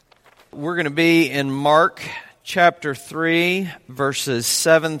We're going to be in Mark chapter 3, verses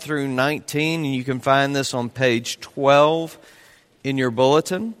 7 through 19, and you can find this on page 12 in your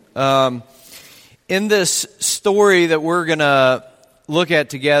bulletin. In this story that we're going to look at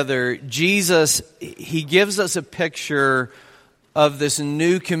together, Jesus, he gives us a picture of this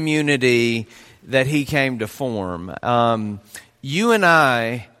new community that he came to form. You and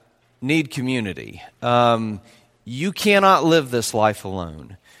I need community. You cannot live this life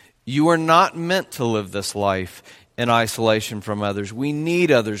alone. You are not meant to live this life in isolation from others. We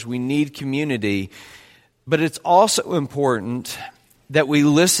need others. We need community. But it's also important that we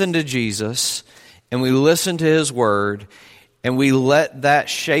listen to Jesus and we listen to His Word and we let that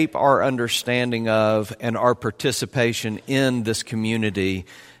shape our understanding of and our participation in this community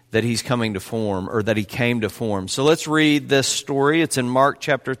that He's coming to form, or that He came to form. So let's read this story. It's in Mark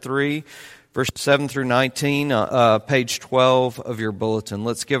chapter 3, verses 7 through 19, page 12 of your bulletin.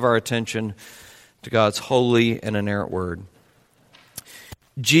 Let's give our attention to God's holy and inerrant Word.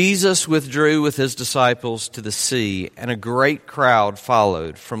 Jesus withdrew with His disciples to the sea, and a great crowd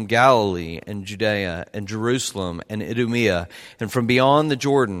followed from Galilee and Judea and Jerusalem and Idumea, and from beyond the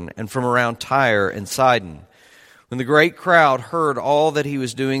Jordan, and from around Tyre and Sidon. When the great crowd heard all that He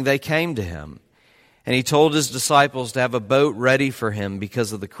was doing, they came to Him. And He told His disciples to have a boat ready for Him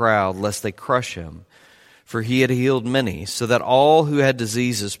because of the crowd, lest they crush Him. For He had healed many, so that all who had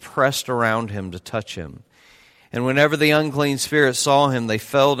diseases pressed around Him to touch Him. And whenever the unclean spirits saw Him, they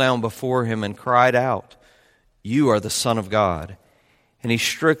fell down before Him and cried out, "You are the Son of God." And He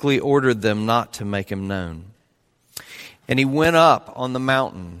strictly ordered them not to make Him known. And He went up on the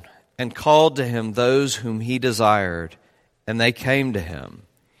mountain and called to Him those whom He desired, and they came to Him.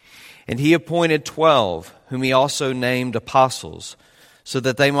 And He appointed 12, whom He also named apostles, so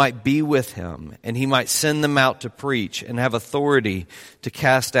that they might be with Him, and He might send them out to preach and have authority to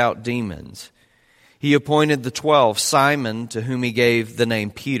cast out demons. He appointed the 12, Simon, to whom He gave the name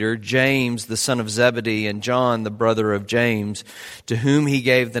Peter, James, the son of Zebedee, and John, the brother of James, to whom He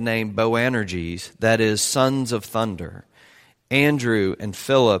gave the name Boanerges, that is, sons of thunder, Andrew and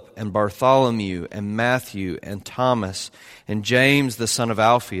Philip and Bartholomew and Matthew and Thomas and James the son of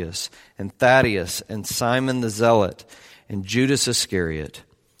Alphaeus and Thaddeus and Simon the Zealot and Judas Iscariot,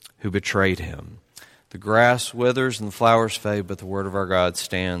 who betrayed Him. The grass withers and the flowers fade, but the word of our God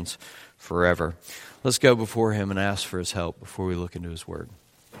stands forever. Let's go before Him and ask for His help before we look into His Word.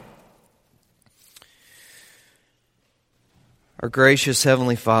 Our gracious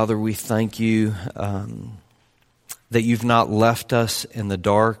Heavenly Father, we thank You that You've not left us in the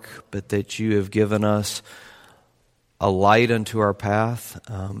dark, but that You have given us a light unto our path.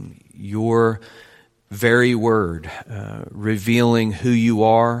 Your very Word, revealing who You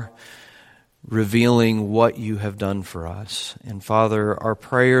are, revealing what You have done for us. And Father, our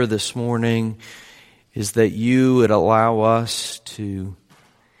prayer this morning is that You would allow us to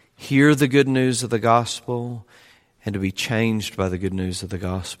hear the good news of the gospel and to be changed by the good news of the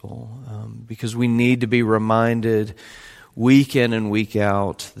gospel. Because we need to be reminded week in and week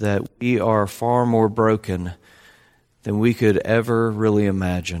out that we are far more broken than we could ever really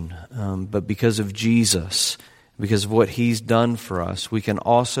imagine. But because of Jesus, because of what He's done for us, we can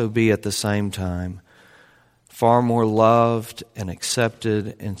also be at the same time far more loved and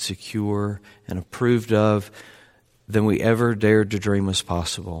accepted and secure and approved of than we ever dared to dream was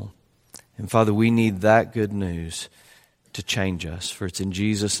possible. And Father, we need that good news to change us. For it's in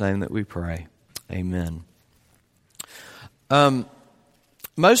Jesus' name that we pray. Amen.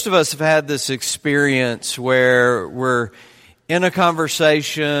 Most of us have had this experience where we're in a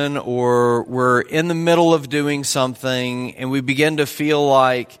conversation or we're in the middle of doing something and we begin to feel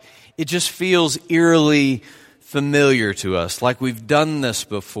like it just feels eerily familiar to us, like we've done this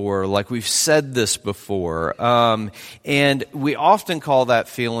before, like we've said this before. And we often call that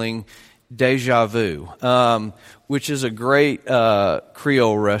feeling deja vu, which is a great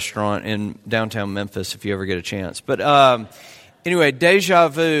Creole restaurant in downtown Memphis if you ever get a chance. But anyway, deja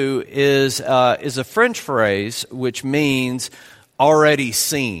vu is a French phrase which means already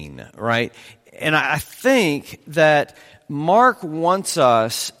seen, right? And I think that Mark wants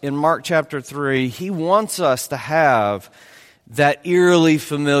us, in Mark chapter 3, he wants us to have that eerily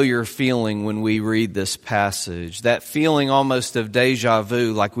familiar feeling when we read this passage, that feeling almost of deja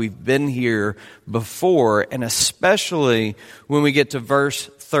vu, like we've been here before, and especially when we get to verse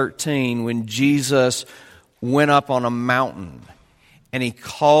 13, when Jesus went up on a mountain and He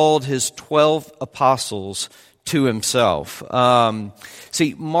called His 12 apostles to Himself.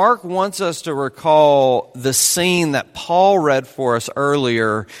 See, Mark wants us to recall the scene that Paul read for us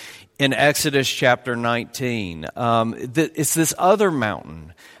earlier in Exodus chapter 19. It's this other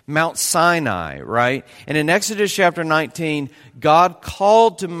mountain, Mount Sinai, right? And in Exodus chapter 19, God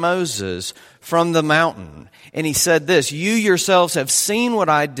called to Moses from the mountain. And he said this, "You yourselves have seen what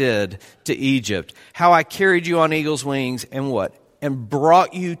I did to Egypt, how I carried you on eagle's wings and what? And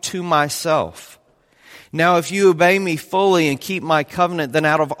brought you to myself. Now if you obey me fully and keep my covenant, then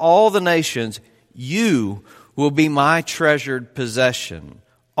out of all the nations, you will be my treasured possession.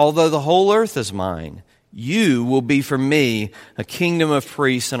 Although the whole earth is mine, you will be for me a kingdom of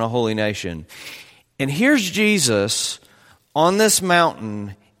priests and a holy nation." And here's Jesus on this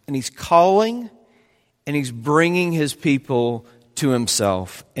mountain, and he's calling, and he's bringing his people to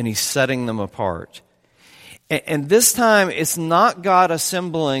himself, and he's setting them apart. And this time, it's not God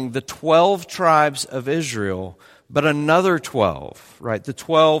assembling the 12 tribes of Israel, but another 12, right? The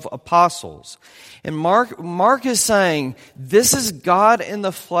 12 apostles. And Mark is saying, this is God in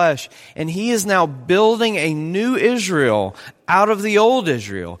the flesh, and he is now building a new Israel out of the old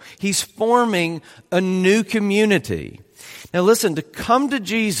Israel. He's forming a new community. Now listen, to come to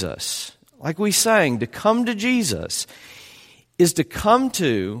Jesus, like we sang, to come to Jesus is to come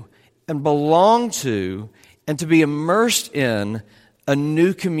to and belong to and to be immersed in a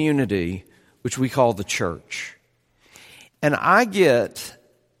new community, which we call the church. And I get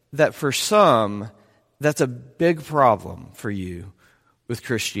that for some, that's a big problem for you with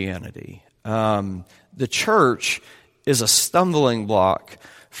Christianity. The church is a stumbling block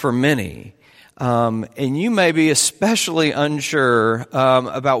for many. And you may be especially unsure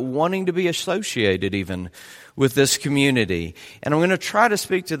about wanting to be associated even with this community. And I'm going to try to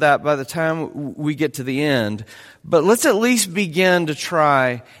speak to that by the time we get to the end. But let's at least begin to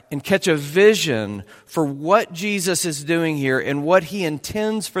try and catch a vision for what Jesus is doing here and what he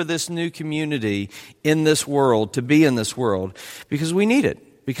intends for this new community in this world, to be in this world, because we need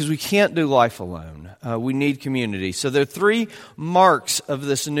it. Because we can't do life alone. We need community. So there are 3 marks of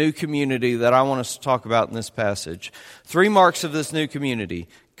this new community that I want us to talk about in this passage. 3 marks of this new community: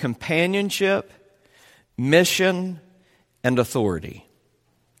 companionship, mission, and authority.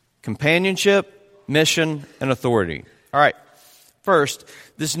 Companionship, mission, and authority. All right. First,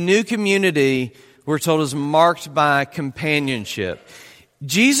 this new community, we're told, is marked by companionship.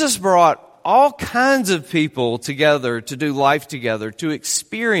 Jesus brought all kinds of people together to do life together, to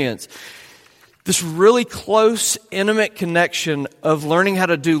experience this really close, intimate connection of learning how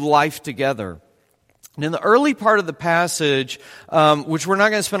to do life together. And in the early part of the passage, which we're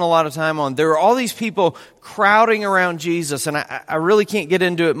not going to spend a lot of time on, there are all these people crowding around Jesus, and I really can't get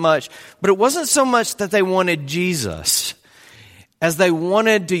into it much, but it wasn't so much that they wanted Jesus as they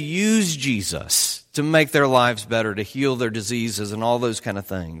wanted to use Jesus to make their lives better, to heal their diseases and all those kind of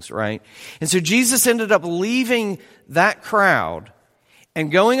things, right? And so Jesus ended up leaving that crowd and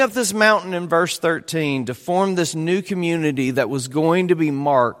going up this mountain in verse 13 to form this new community that was going to be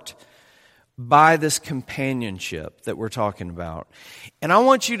marked by this companionship that we're talking about. And I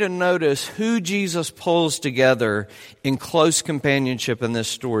want you to notice who Jesus pulls together in close companionship in this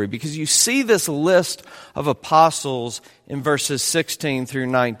story, because you see this list of apostles in verses 16 through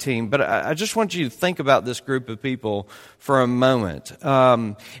 19. But I just want you to think about this group of people for a moment.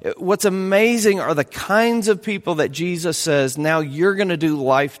 What's amazing are the kinds of people that Jesus says, now you're going to do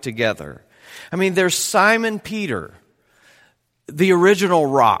life together. I mean, there's Simon Peter, the original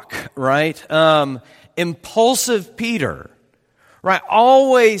rock, right? Impulsive Peter, right?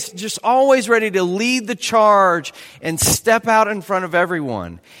 Always ready to lead the charge and step out in front of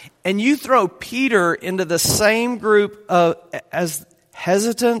everyone. And you throw Peter into the same group as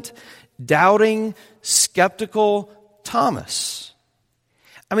hesitant, doubting, skeptical Thomas.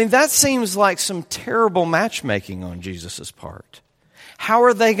 I mean, that seems like some terrible matchmaking on Jesus' part. How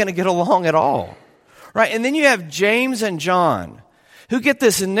are they going to get along at all? Right? And then you have James and John, who get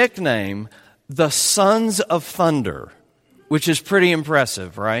this nickname, the Sons of Thunder, which is pretty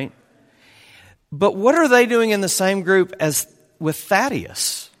impressive, right? But what are they doing in the same group as with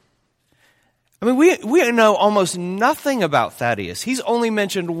Thaddeus? I mean, we know almost nothing about Thaddeus. He's only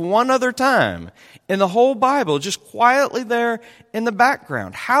mentioned one other time in the whole Bible, just quietly there in the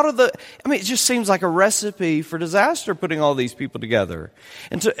background. It just seems like a recipe for disaster, putting all these people together.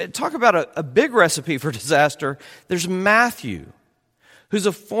 And to talk about a big recipe for disaster, there's Matthew, who's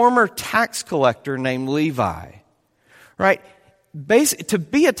a former tax collector named Levi, right? To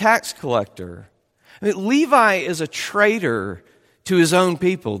be a tax collector, Levi is a traitor to his own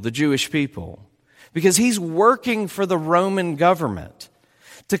people, the Jewish people, because he's working for the Roman government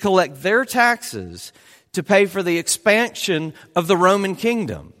to collect their taxes to pay for the expansion of the Roman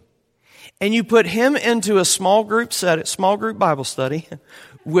kingdom. And you put him into a small group Bible study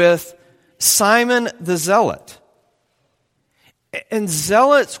with Simon the Zealot. And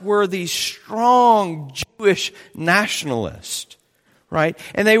zealots were these strong Jewish nationalists, right?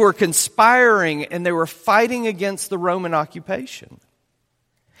 And they were conspiring and they were fighting against the Roman occupation.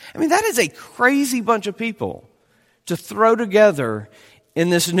 I mean, that is a crazy bunch of people to throw together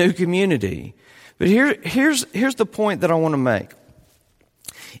in this new community. But here's the point that I want to make.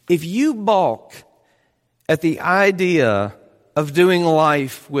 If you balk at the idea of doing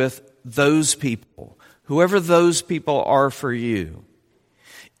life with those people, whoever those people are for you,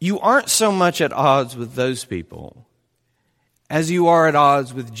 you aren't so much at odds with those people as you are at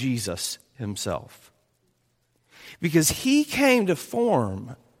odds with Jesus himself. Because he came to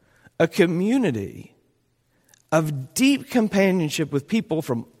form a community of deep companionship with people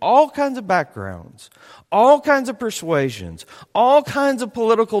from all kinds of backgrounds, all kinds of persuasions, all kinds of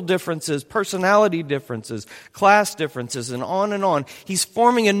political differences, personality differences, class differences, and on and on. He's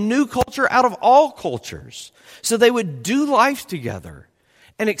forming a new culture out of all cultures so they would do life together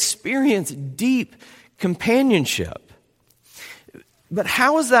and experience deep companionship. But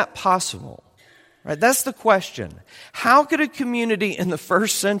how is that possible? Right? That's the question. How could a community in the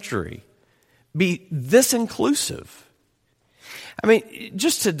first century be this inclusive? I mean,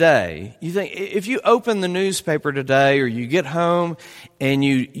 just today, you think, if you open the newspaper today or you get home and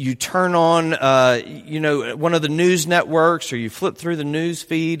you turn on, one of the news networks or you flip through the news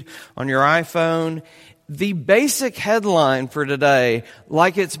feed on your iPhone, the basic headline for today,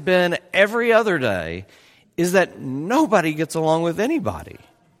 like it's been every other day, is that nobody gets along with anybody.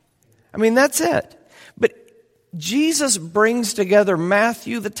 I mean, that's it. But Jesus brings together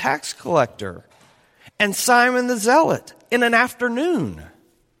Matthew the tax collector and Simon the Zealot in an afternoon.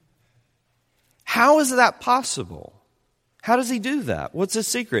 How is that possible? How does he do that? What's the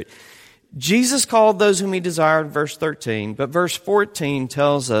secret? Jesus called those whom he desired, verse 13, but verse 14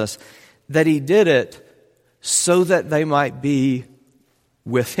 tells us that he did it so that they might be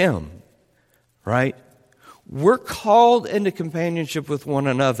with him, right? We're called into companionship with one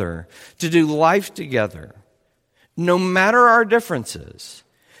another to do life together, no matter our differences,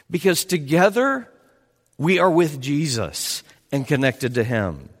 because together we are with Jesus and connected to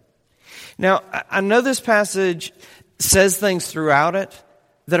him. Now, I know this passage says things throughout it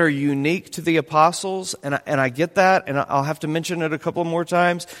that are unique to the apostles, and I get that, and I'll have to mention it a couple more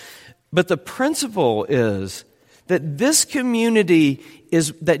times. But the principle is that this community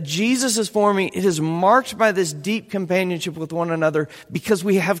that Jesus is forming, it is marked by this deep companionship with one another because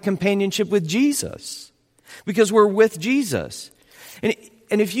we have companionship with Jesus. Because we're with Jesus. And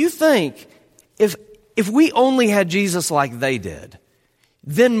if you think, if we only had Jesus like they did,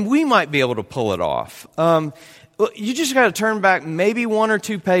 then we might be able to pull it off. You just got to turn back maybe 1 or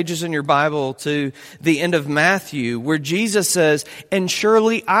 2 pages in your Bible to the end of Matthew where Jesus says, "And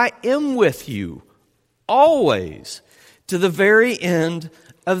surely I am with you always to the very end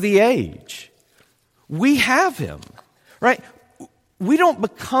of the age." We have him, right? We don't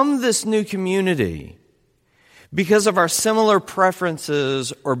become this new community because of our similar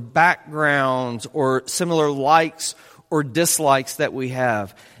preferences or backgrounds or similar likes or dislikes that we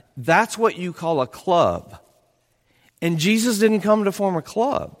have. That's what you call a club. And Jesus didn't come to form a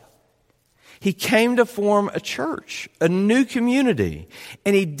club. He came to form a church, a new community.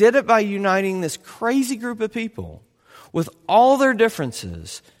 And he did it by uniting this crazy group of people with all their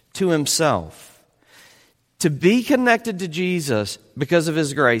differences to himself. To be connected to Jesus because of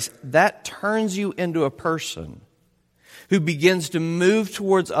his grace, that turns you into a person who begins to move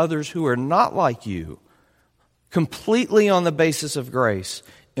towards others who are not like you, completely on the basis of grace,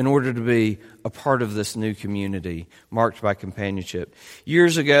 in order to be a part of this new community marked by companionship.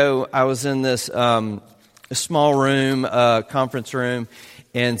 Years ago, I was in this small room, conference room,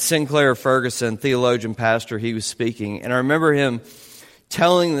 and Sinclair Ferguson, theologian pastor, he was speaking. And I remember him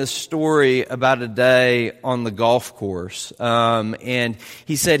telling this story about a day on the golf course. And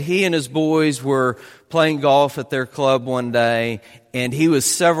he said he and his boys were playing golf at their club one day, and he was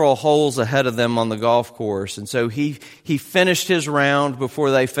several holes ahead of them on the golf course. And so he finished his round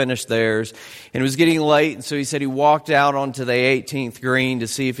before they finished theirs. And it was getting late, and so he said he walked out onto the 18th green to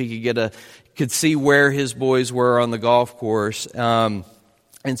see if he could see where his boys were on the golf course.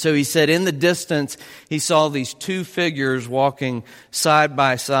 And so he said in the distance, he saw these 2 figures walking side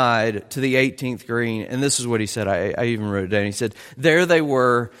by side to the 18th green. And this is what he said. I even wrote it down. He said, there they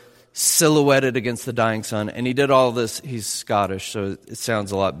were, silhouetted against the dying sun. And he did all this. He's Scottish, so it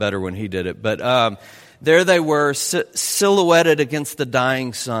sounds a lot better when he did it. But there they were, silhouetted against the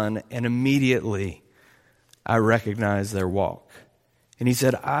dying sun. And immediately, I recognized their walk. And he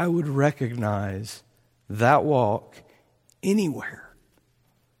said, I would recognize that walk anywhere.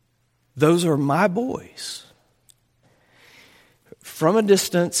 those are my boys. From a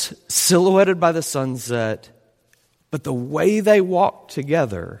distance, silhouetted by the sunset, but the way they walked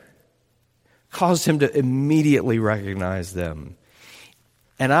together caused him to immediately recognize them.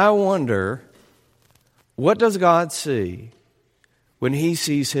 And I wonder, what does God see when he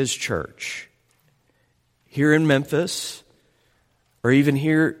sees his church here in Memphis or even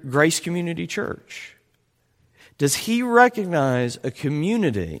here, Grace Community Church? Does he recognize a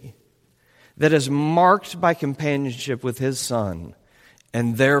community that is marked by companionship with his Son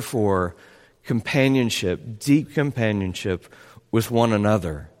and therefore companionship, deep companionship with one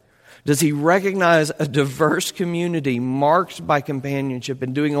another? Does he recognize a diverse community marked by companionship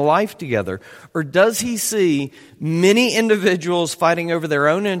and doing life together? Or does he see many individuals fighting over their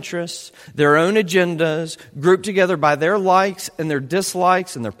own interests, their own agendas, grouped together by their likes and their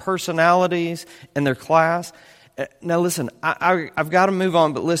dislikes and their personalities and their class? Now listen, I've got to move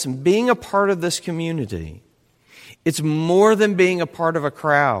on, but listen, being a part of this community, it's more than being a part of a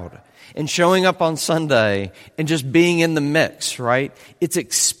crowd and showing up on Sunday and just being in the mix, right? It's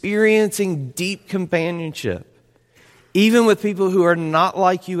experiencing deep companionship, even with people who are not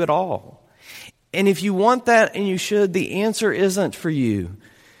like you at all. And if you want that, and you should, the answer isn't for you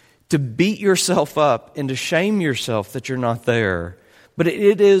to beat yourself up and to shame yourself that you're not there, but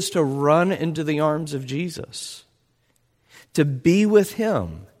it is to run into the arms of Jesus, to be with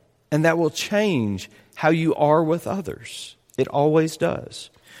him, and that will change how you are with others. It always does.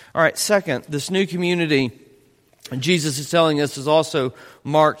 All right, second, this new community Jesus is telling us is also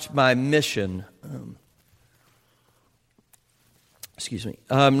marked by mission.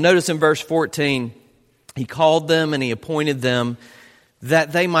 Notice in verse 14, he called them and he appointed them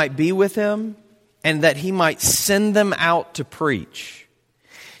that they might be with him and that he might send them out to preach.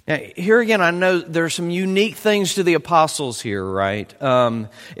 Now, here again, I know there are some unique things to the apostles here, right,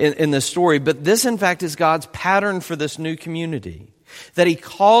 in this story. But this, in fact, is God's pattern for this new community. That he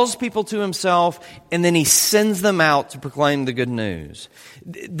calls people to himself and then he sends them out to proclaim the good news.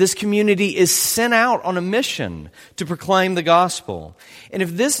 This community is sent out on a mission to proclaim the gospel. And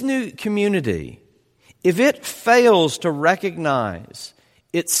if this new community, if it fails to recognize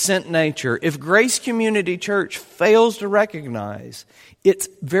its sent nature, if Grace Community Church fails to recognize its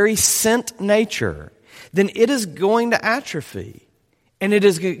very sent nature, then it is going to atrophy. And it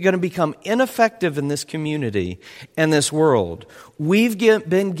is going to become ineffective in this community and this world. We've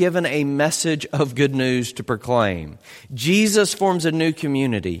been given a message of good news to proclaim. Jesus forms a new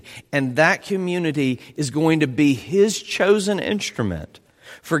community, and that community is going to be his chosen instrument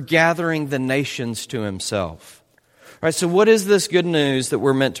for gathering the nations to himself. All right, so what is this good news that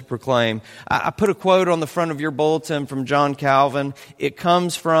we're meant to proclaim? I put a quote on the front of your bulletin from John Calvin. It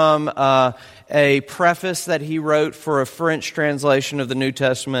comes from a preface that he wrote for a French translation of the New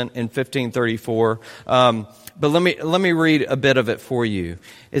Testament in 1534. But let me read a bit of it for you.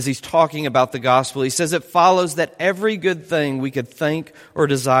 As he's talking about the gospel, he says, "It follows that every good thing we could think or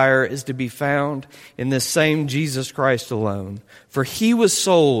desire is to be found in this same Jesus Christ alone. For he was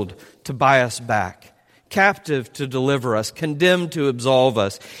sold to buy us back, captive to deliver us, condemned to absolve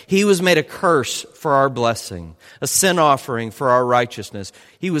us. He was made a curse for our blessing, a sin offering for our righteousness.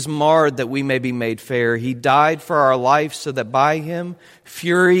 He was marred that we may be made fair. He died for our life so that by him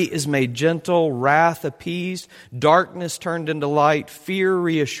fury is made gentle, wrath appeased, darkness turned into light, fear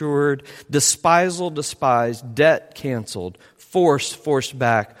reassured, despisal despised, debt canceled, force forced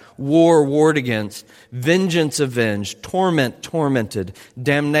back, war warred against, vengeance avenged, torment tormented,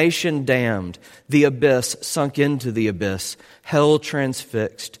 damnation damned, the abyss sunk into the abyss, hell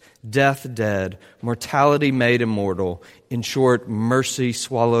transfixed, death dead, mortality made immortal. In short, mercy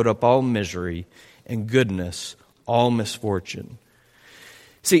swallowed up all misery, and goodness all misfortune."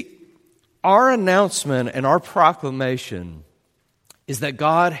 See, our announcement and our proclamation is that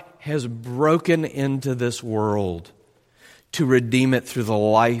God has broken into this world to redeem it through the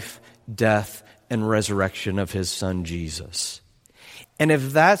life, death, and resurrection of his Son, Jesus. And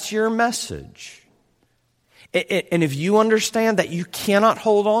if that's your message, and if you understand that you cannot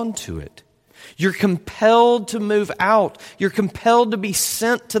hold on to it, you're compelled to move out. You're compelled to be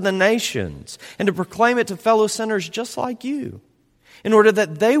sent to the nations and to proclaim it to fellow sinners just like you, in order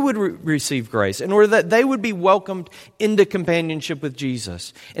that they would receive grace, in order that they would be welcomed into companionship with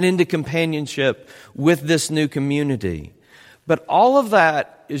Jesus and into companionship with this new community. But all of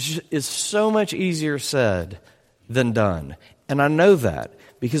that is so much easier said than done. And I know that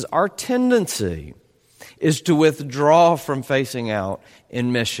because our tendency is to withdraw from facing out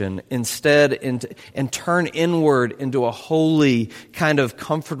in mission instead and turn inward into a holy kind of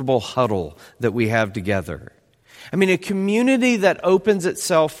comfortable huddle that we have together. I mean, a community that opens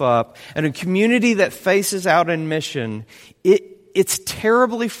itself up and a community that faces out in mission, it's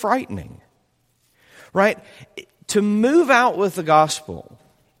terribly frightening, right? To move out with the gospel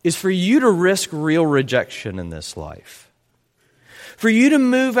is for you to risk real rejection in this life. For you to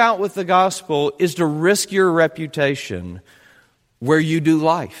move out with the gospel is to risk your reputation where you do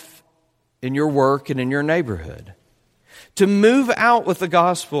life, in your work and in your neighborhood. To move out with the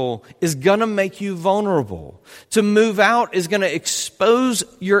gospel is going to make you vulnerable. To move out is going to expose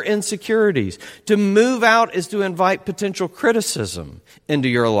your insecurities. To move out is to invite potential criticism into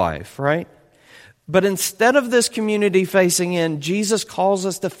your life, right? But instead of this community facing in, Jesus calls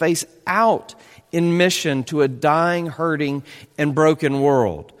us to face out in mission to a dying, hurting, and broken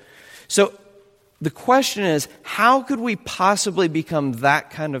world. So the question is, how could we possibly become that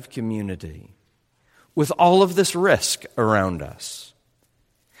kind of community with all of this risk around us?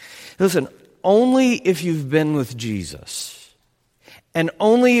 Listen, only if you've been with Jesus, and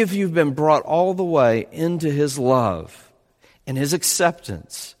only if you've been brought all the way into His love and His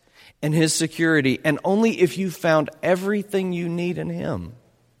acceptance and His security, and only if you found everything you need in Him,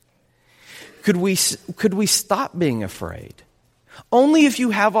 could we stop being afraid. Only if you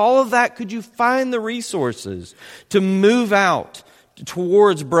have all of that could you find the resources to move out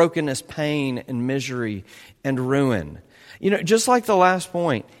towards brokenness, pain, and misery, and ruin. You know, just like the last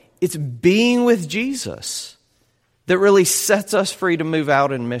point, it's being with Jesus that really sets us free to move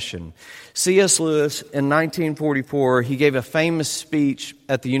out in mission. C.S. Lewis, in 1944, he gave a famous speech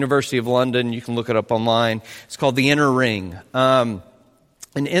at the University of London. You can look it up online. It's called The Inner Ring.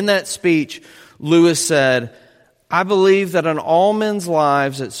 And in that speech, Lewis said, "I believe that in all men's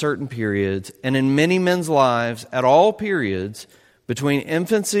lives at certain periods, and in many men's lives at all periods, between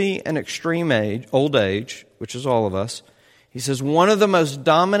infancy and extreme age, old age, which is all of us," he says, "one of the most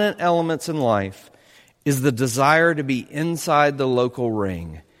dominant elements in life is the desire to be inside the local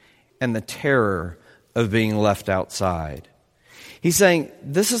ring and the terror of being left outside." He's saying,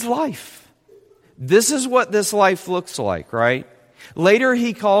 this is life. This is what this life looks like, right? Later,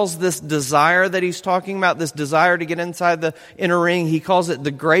 he calls this desire that he's talking about, this desire to get inside the inner ring, he calls it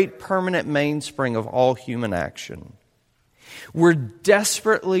the great permanent mainspring of all human action. We're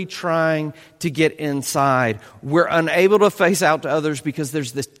desperately trying to get inside. We're unable to face out to others because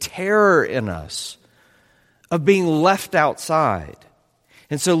there's this terror in us of being left outside.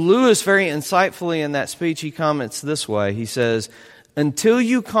 And so Lewis, very insightfully in that speech, he comments this way. He says, "Until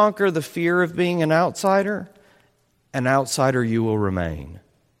you conquer the fear of being an outsider you will remain.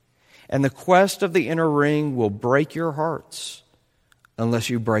 And the quest of the inner ring will break your hearts unless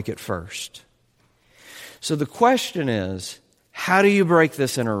you break it first." So the question is, how do you break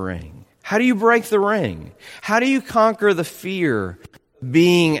this inner ring? How do you break the ring? How do you conquer the fear of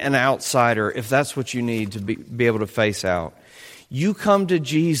being an outsider, if that's what you need to be able to face out? You come to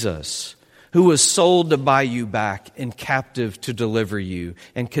Jesus, who was sold to buy you back and captive to deliver you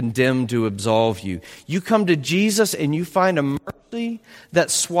and condemned to absolve you. You come to Jesus and you find a mercy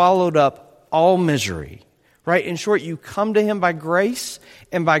that swallowed up all misery. Right? In short, you come to Him by grace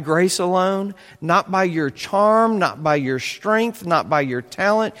and by grace alone, not by your charm, not by your strength, not by your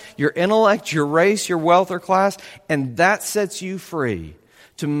talent, your intellect, your race, your wealth or class, and that sets you free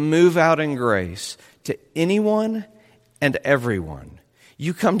to move out in grace to anyone and everyone.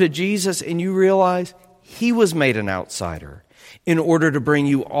 You come to Jesus and you realize He was made an outsider in order to bring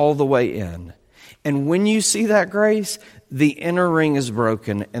you all the way in. And when you see that grace, the inner ring is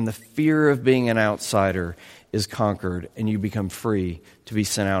broken and the fear of being an outsider is conquered and you become free to be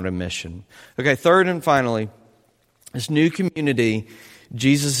sent out on mission. Okay, third and finally, this new community,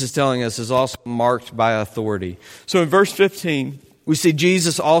 Jesus is telling us, is also marked by authority. So in verse 15, we see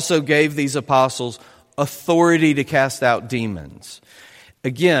Jesus also gave these apostles authority to cast out demons.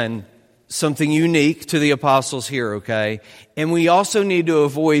 Again, something unique to the apostles here, okay? And we also need to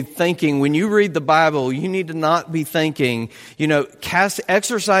avoid thinking, when you read the Bible, you need to not be thinking,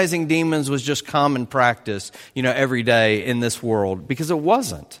 exorcising demons was just common practice, every day in this world, because it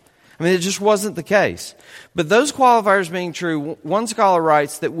wasn't. I mean, it just wasn't the case. But those qualifiers being true, one scholar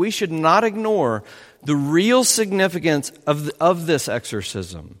writes that we should not ignore the real significance of this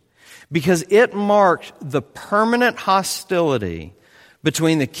exorcism, because it marked the permanent hostility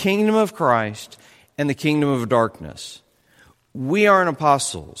between the kingdom of Christ and the kingdom of darkness. We aren't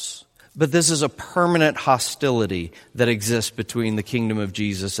apostles, but this is a permanent hostility that exists between the kingdom of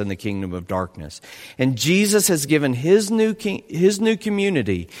Jesus and the kingdom of darkness. And Jesus has given His new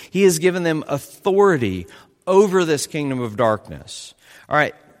community, He has given them authority over this kingdom of darkness. All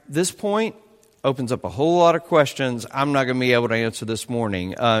right, this point, opens up a whole lot of questions I'm not going to be able to answer this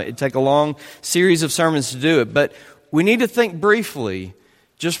morning. It'd take a long series of sermons to do it, but we need to think briefly,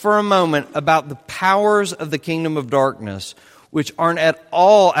 just for a moment, about the powers of the kingdom of darkness, which aren't at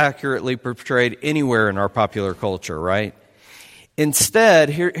all accurately portrayed anywhere in our popular culture, right? Instead,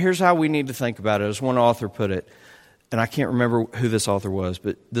 here's how we need to think about it. As one author put it, and I can't remember who this author was,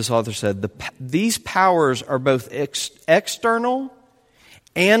 but this author said, these powers are both external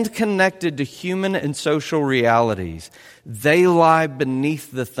and connected to human and social realities. They lie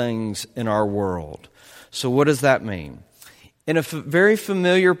beneath the things in our world. So what does that mean? In a very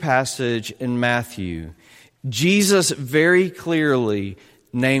familiar passage in Matthew, Jesus very clearly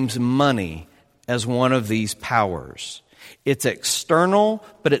names money as one of these powers. It's external,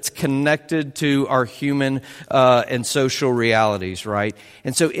 but it's connected to our human and social realities, right?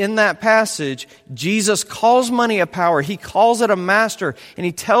 And so in that passage, Jesus calls money a power. He calls it a master, and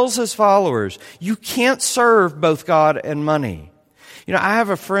he tells his followers, you can't serve both God and money. You know, I have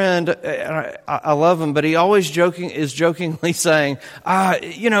a friend, and I love him, but he always jokingly saying,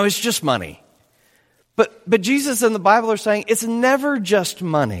 it's just money. But Jesus and the Bible are saying it's never just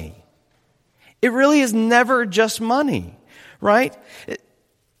money. It really is never just money. Right?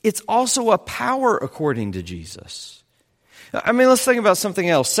 It's also a power according to Jesus. I mean, let's think about something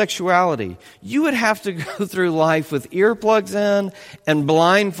else. Sexuality. You would have to go through life with earplugs in and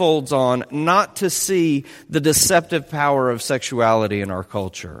blindfolds on not to see the deceptive power of sexuality in our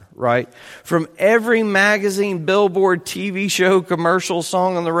culture, right? From every magazine, billboard, TV show, commercial,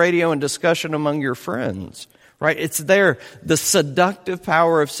 song on the radio, and discussion among your friends. Right? It's there, the seductive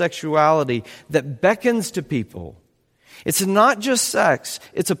power of sexuality that beckons to people. It's not just sex,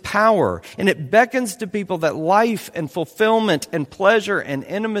 it's a power, and it beckons to people that life and fulfillment and pleasure and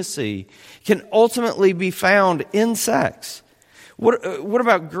intimacy can ultimately be found in sex. What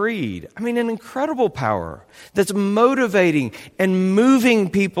about greed? I mean, an incredible power that's motivating and moving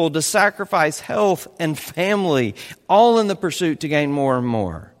people to sacrifice health and family, all in the pursuit to gain more and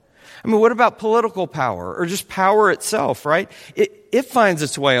more. I mean, what about political power or just power itself, right? It finds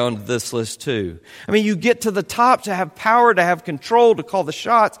its way onto this list too. I mean, you get to the top to have power, to have control, to call the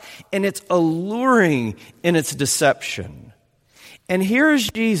shots, and it's alluring in its deception. And here is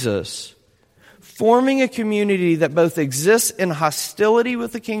Jesus forming a community that both exists in hostility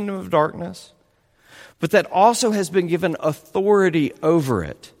with the kingdom of darkness, but that also has been given authority over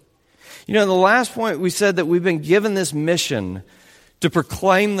it. You know, in the last point, we said that we've been given this mission to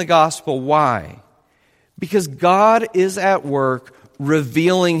proclaim the gospel. Why? Because God is at work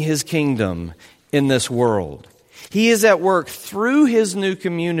revealing his kingdom in this world. He is at work through his new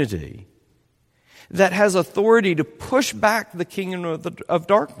community that has authority to push back the kingdom of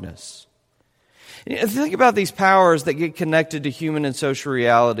darkness. Think about these powers that get connected to human and social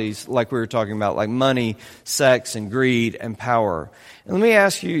realities like we were talking about, like money, sex, and greed, and power. And let me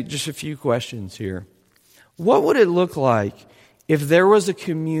ask you just a few questions here. What would it look like if there was a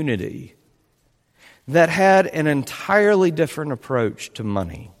community that had an entirely different approach to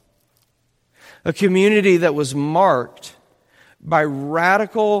money? A community that was marked by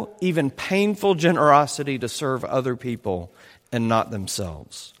radical, even painful generosity to serve other people and not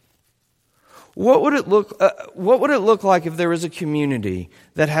themselves. What would it look like if there was a community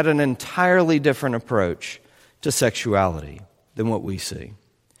that had an entirely different approach to sexuality than what we see?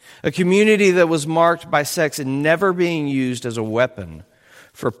 A community that was marked by sex never being used as a weapon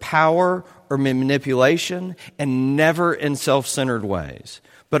for power or manipulation, and never in self-centered ways,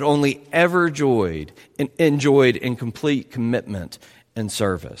 but only ever enjoyed in complete commitment and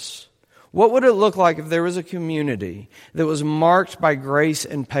service. What would it look like if there was a community that was marked by grace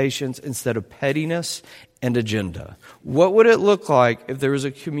and patience instead of pettiness and agenda? What would it look like if there was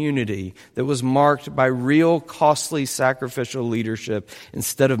a community that was marked by real, costly, sacrificial leadership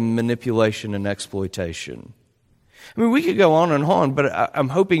instead of manipulation and exploitation? I mean, we could go on, but I'm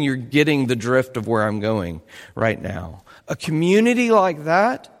hoping you're getting the drift of where I'm going right now. A community like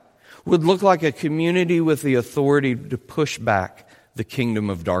that would look like a community with the authority to push back the kingdom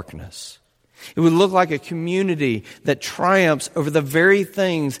of darkness. It would look like a community that triumphs over the very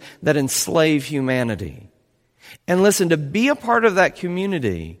things that enslave humanity. And listen, to be a part of that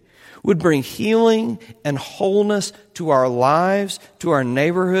community would bring healing and wholeness to our lives, to our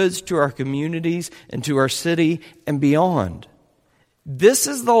neighborhoods, to our communities, and to our city and beyond. This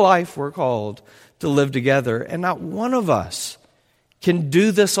is the life we're called to live together, and not one of us can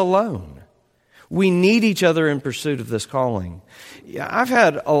do this alone. We need each other in pursuit of this calling. Yeah, I've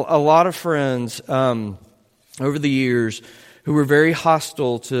had a lot of friends over the years who were very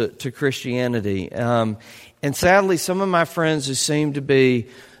hostile to Christianity. And sadly, some of my friends who seem to be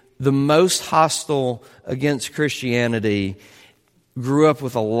the most hostile against Christianity grew up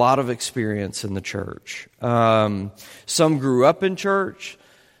with a lot of experience in the church. Some grew up in church.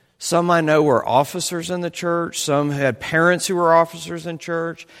 Some I know were officers in the church. Some had parents who were officers in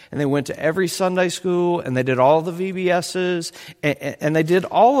church. And they went to every Sunday school, and they did all the VBSs, and they did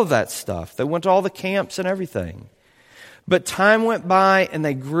all of that stuff. They went to all the camps and everything. But time went by, and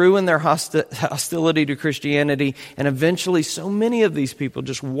they grew in their hostility to Christianity, and eventually so many of these people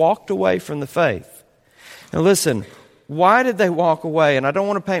just walked away from the faith. Now listen, why did they walk away? And I don't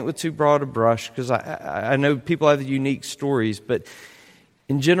want to paint with too broad a brush, because I know people have unique stories, but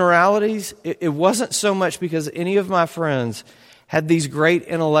in generalities, it wasn't so much because any of my friends had these great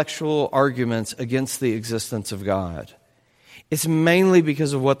intellectual arguments against the existence of God. It's mainly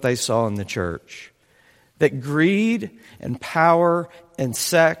because of what they saw in the church. That greed and power and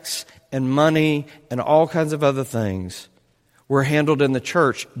sex and money and all kinds of other things were handled in the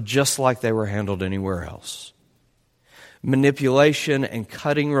church just like they were handled anywhere else. Manipulation and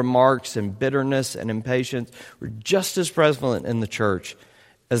cutting remarks and bitterness and impatience were just as prevalent in the church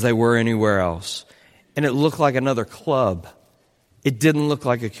as they were anywhere else. And it looked like another club. It didn't look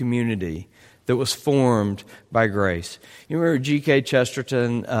like a community that was formed by grace. You remember G.K.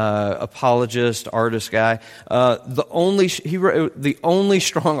 Chesterton, apologist, artist guy? He wrote, the only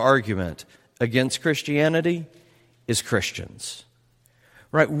strong argument against Christianity is Christians.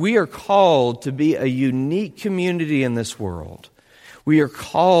 Right? We are called to be a unique community in this world. We are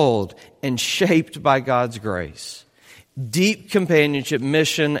called and shaped by God's grace. Deep companionship,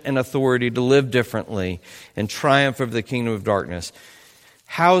 mission, and authority to live differently and triumph over the kingdom of darkness.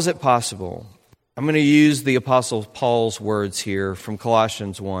 How is it possible? I'm going to use the Apostle Paul's words here from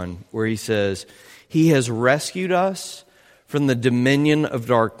Colossians 1, where he says, He has rescued us from the dominion of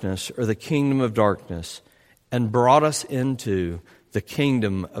darkness, or the kingdom of darkness, and brought us into the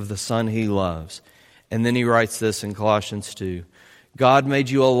kingdom of the Son He loves. And then he writes this in Colossians 2, God made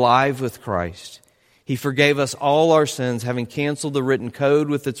you alive with Christ. He forgave us all our sins, having canceled the written code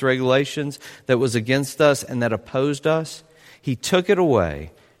with its regulations that was against us and that opposed us. He took it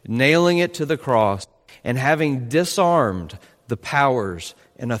away, nailing it to the cross, and having disarmed the powers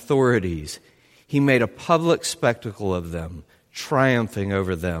and authorities, He made a public spectacle of them, triumphing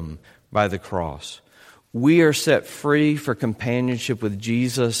over them by the cross. We are set free for companionship with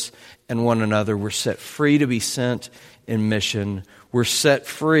Jesus and one another. We're set free to be sent in mission. We're set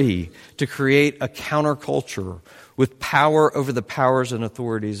free to create a counterculture with power over the powers and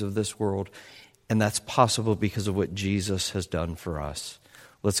authorities of this world. And that's possible because of what Jesus has done for us.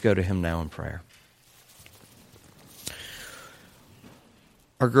 Let's go to Him now in prayer.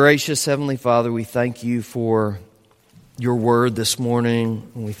 Our gracious Heavenly Father, we thank You for Your word this morning.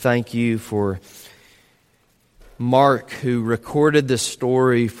 And we thank You for Mark, who recorded this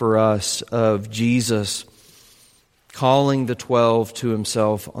story for us of Jesus calling the 12 to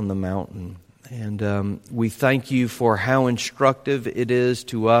Himself on the mountain. And we thank You for how instructive it is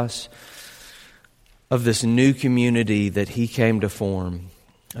to us of this new community that He came to form.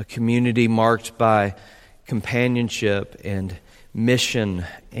 A community marked by companionship and mission,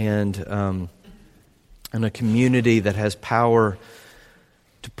 and a community that has power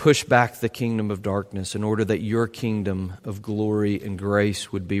to push back the kingdom of darkness in order that Your kingdom of glory and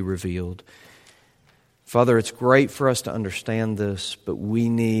grace would be revealed. Father, it's great for us to understand this, but we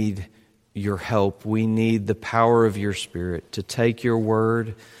need Your help. We need the power of Your Spirit to take Your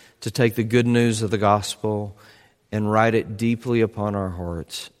word, to take the good news of the gospel and write it deeply upon our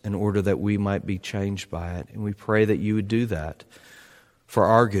hearts in order that we might be changed by it. And we pray that You would do that for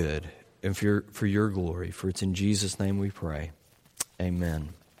our good and for your glory. For it's in Jesus' name we pray. Amen.